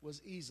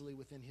was easily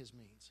within His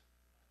means.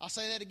 I'll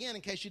say that again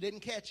in case you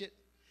didn't catch it.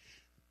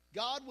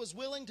 God was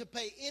willing to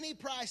pay any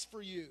price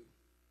for you.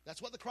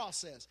 That's what the cross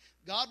says.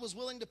 God was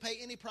willing to pay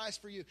any price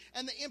for you.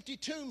 And the empty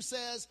tomb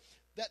says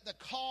that the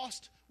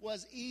cost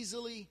was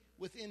easily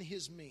within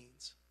His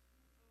means.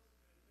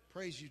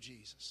 Praise you,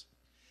 Jesus.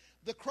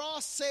 The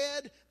cross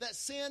said that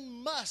sin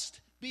must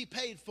be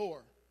paid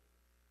for.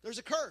 There's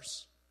a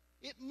curse.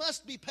 It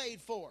must be paid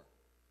for.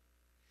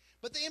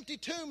 But the empty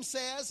tomb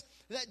says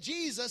that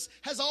Jesus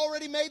has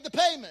already made the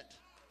payment.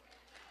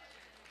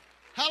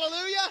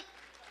 Hallelujah.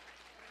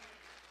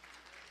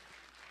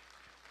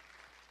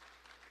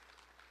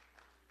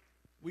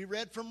 We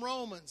read from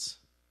Romans.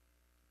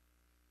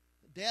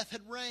 Death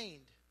had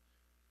reigned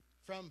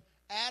from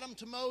Adam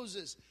to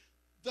Moses.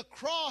 The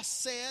cross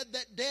said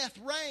that death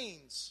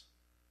reigns.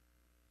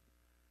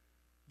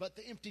 But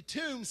the empty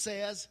tomb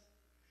says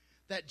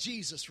that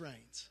Jesus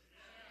reigns.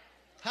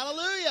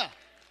 Hallelujah.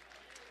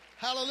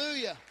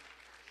 Hallelujah.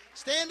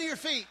 Stand to your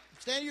feet.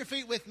 Stand to your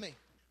feet with me.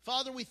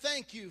 Father, we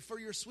thank you for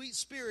your sweet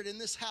spirit in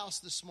this house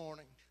this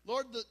morning.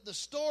 Lord, the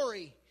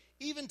story,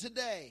 even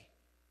today,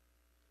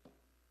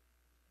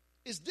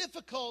 is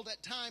difficult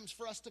at times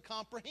for us to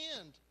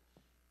comprehend.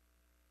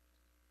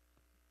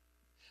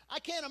 I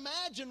can't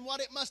imagine what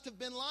it must have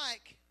been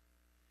like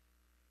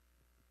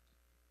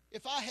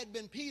if I had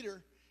been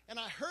Peter and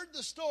I heard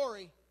the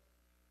story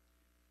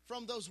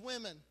from those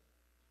women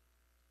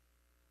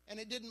and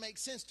it didn't make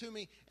sense to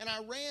me, and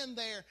I ran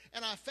there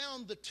and I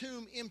found the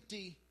tomb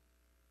empty,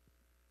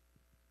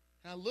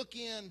 and I look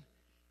in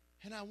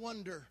and I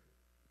wonder,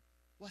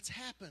 what's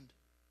happened?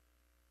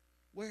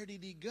 Where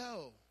did he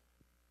go?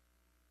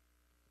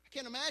 I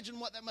can't imagine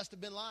what that must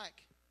have been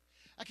like.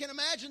 I can't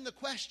imagine the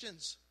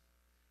questions.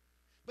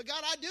 But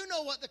God, I do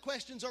know what the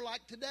questions are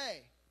like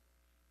today.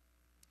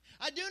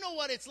 I do know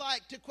what it's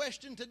like to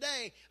question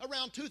today,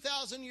 around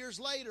 2,000 years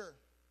later.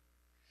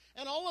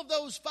 And all of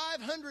those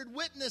 500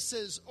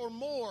 witnesses or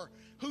more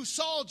who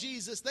saw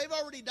Jesus, they've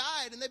already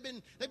died, and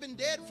they've been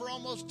dead for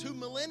almost 2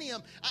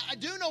 millennium. I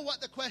do know what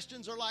the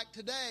questions are like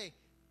today.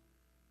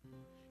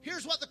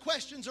 Here's what the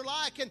questions are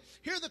like, and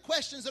here are the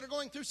questions that are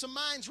going through some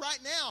minds right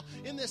now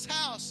in this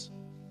house.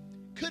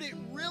 Could it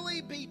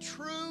really be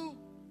true?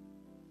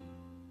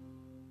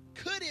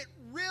 Could it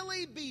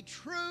really be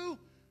true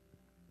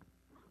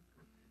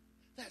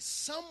that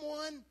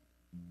someone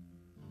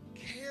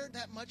cared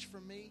that much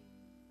for me?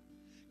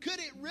 Could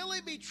it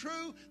really be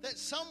true that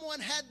someone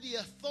had the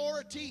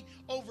authority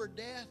over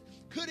death?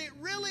 Could it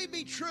really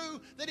be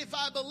true that if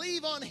I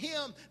believe on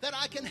Him that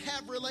I can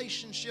have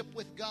relationship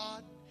with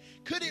God?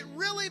 Could it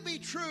really be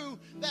true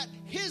that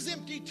His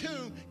empty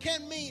tomb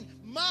can mean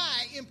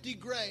my empty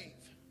grave?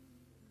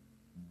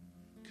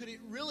 Could it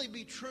really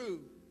be true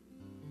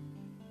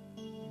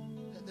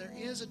that there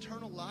is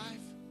eternal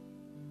life?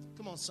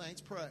 Come on,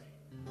 saints, pray.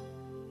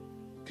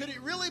 Could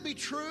it really be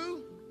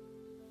true?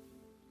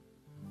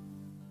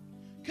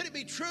 Could it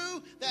be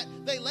true that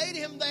they laid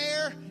Him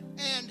there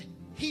and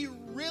He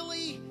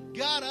really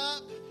got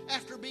up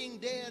after being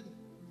dead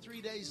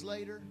 3 days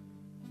later?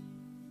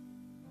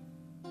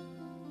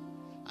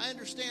 I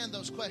understand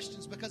those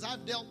questions because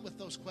I've dealt with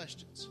those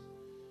questions.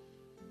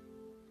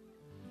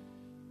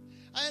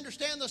 I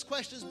understand those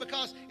questions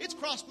because it's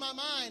crossed my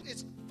mind.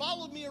 It's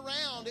followed me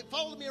around. It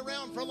followed me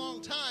around for a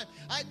long time.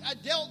 I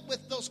dealt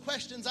with those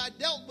questions. I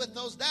dealt with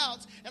those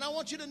doubts. And I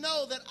want you to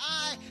know that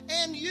I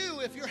and you,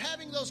 if you're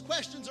having those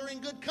questions, are in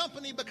good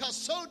company, because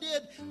so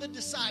did the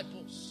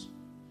disciples,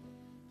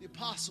 the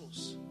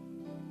apostles.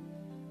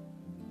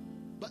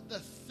 But the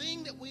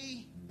thing that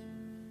we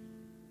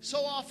so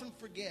often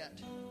forget,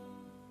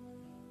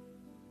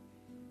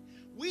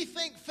 we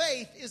think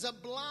faith is a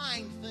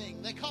blind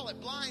thing. They call it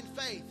blind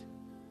faith.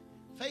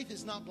 Faith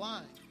is not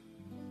blind.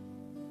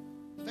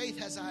 Faith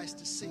has eyes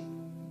to see.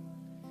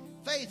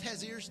 Faith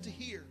has ears to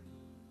hear.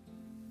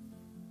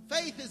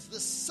 Faith is the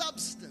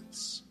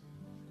substance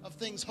of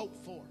things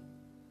hoped for,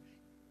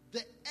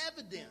 the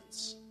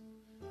evidence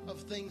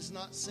of things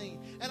not seen.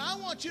 And I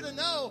want you to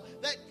know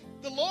that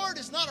the Lord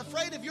is not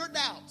afraid of your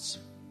doubts.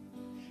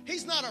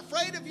 He's not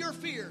afraid of your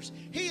fears.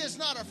 He is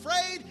not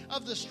afraid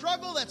of the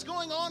struggle that's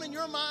going on in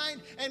your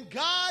mind. And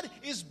God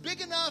is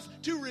big enough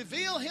to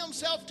reveal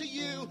himself to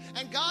you.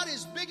 And God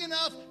is big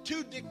enough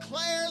to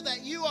declare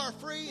that you are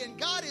free. And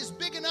God is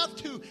big enough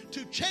to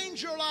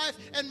change your life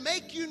and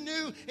make you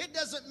new. It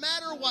doesn't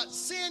matter what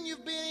sin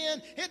you've been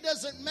in. It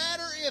doesn't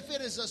matter if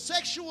it is a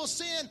sexual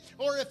sin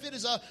or if it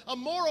is a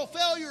moral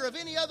failure of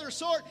any other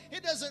sort.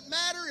 It doesn't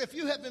matter if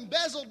you have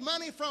embezzled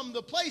money from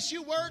the place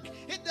you work.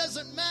 It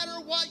doesn't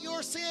matter what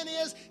your sin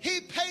is.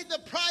 He paid the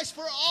price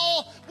for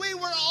all. We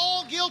were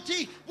all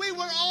guilty. We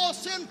were all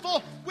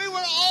sinful. We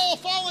were all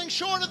falling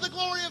short of the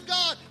glory of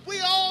God.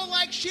 We all,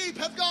 like sheep,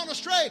 have gone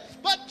astray.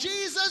 But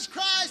Jesus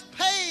Christ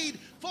paid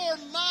for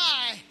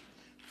my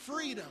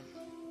freedom.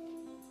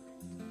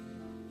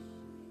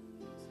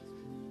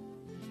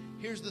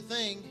 Here's the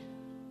thing.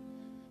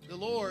 The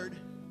Lord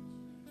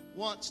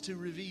wants to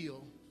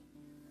reveal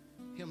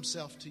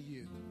himself to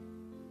you.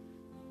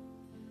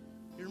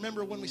 You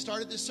remember when we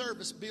started this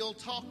service, Bill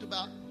talked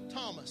about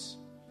Thomas,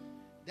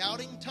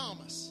 doubting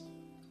Thomas.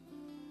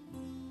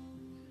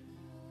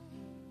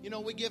 You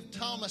know, we give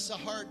Thomas a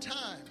hard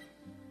time.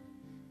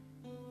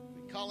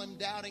 We call him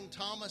Doubting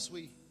Thomas.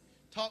 We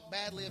talk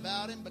badly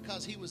about him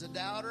because he was a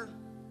doubter.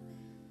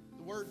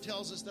 The Word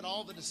tells us that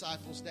all the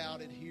disciples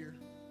doubted here.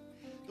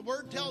 The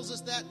Word tells us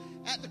that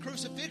at the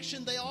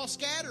crucifixion they all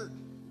scattered.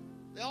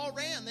 They all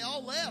ran. They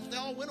all left. They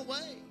all went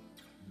away.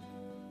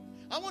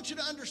 I want you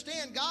to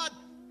understand, God,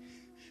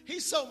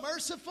 He's so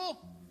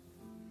merciful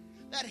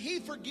that He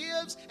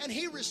forgives and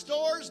He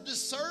restores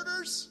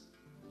deserters.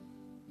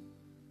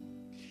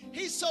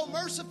 He's so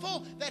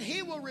merciful that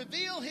He will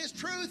reveal His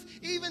truth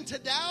even to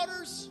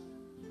doubters.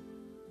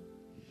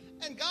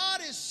 And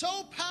God is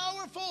so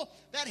powerful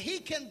that He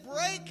can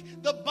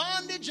break the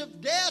bondage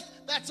of death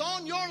that's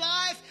on your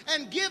life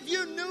and give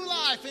you new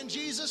life in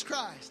Jesus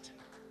Christ.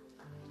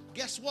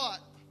 Guess what?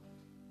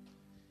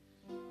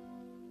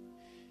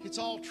 It's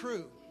all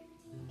true.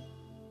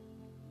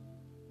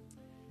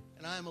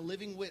 And I am a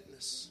living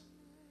witness.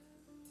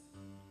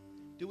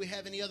 Do we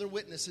have any other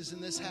witnesses in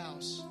this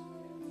house?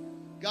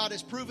 God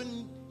has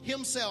proven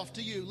Himself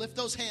to you. Lift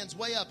those hands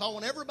way up. I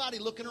want everybody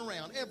looking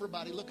around.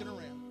 Everybody looking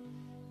around.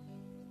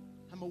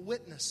 I'm a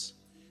witness.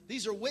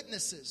 These are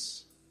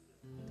witnesses.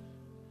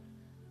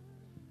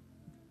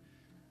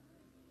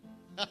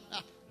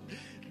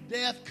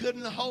 Death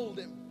couldn't hold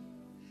Him.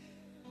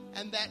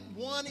 And that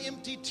one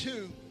empty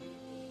tomb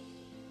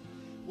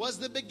was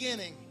the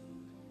beginning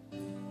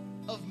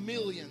of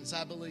millions,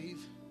 I believe,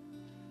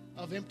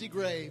 of empty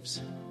graves.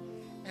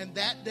 And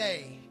that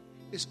day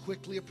is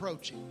quickly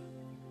approaching.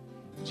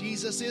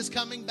 Jesus is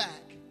coming back.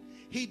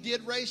 He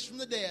did raise from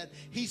the dead.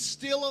 He's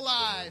still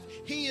alive.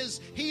 He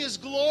is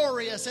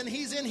glorious, and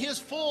He's in His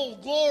full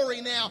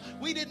glory now.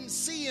 We didn't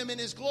see Him in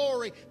His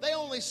glory. They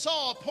only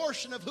saw a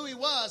portion of who He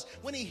was.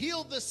 When He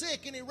healed the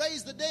sick and He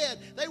raised the dead,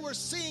 they were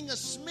seeing a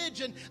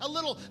smidgen,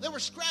 they were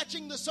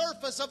scratching the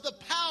surface of the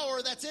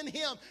power that's in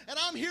Him. And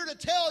I'm here to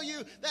tell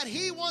you that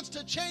He wants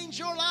to change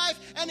your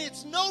life, and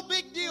it's no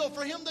big deal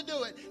for Him to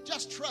do it.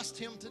 Just trust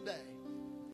Him today.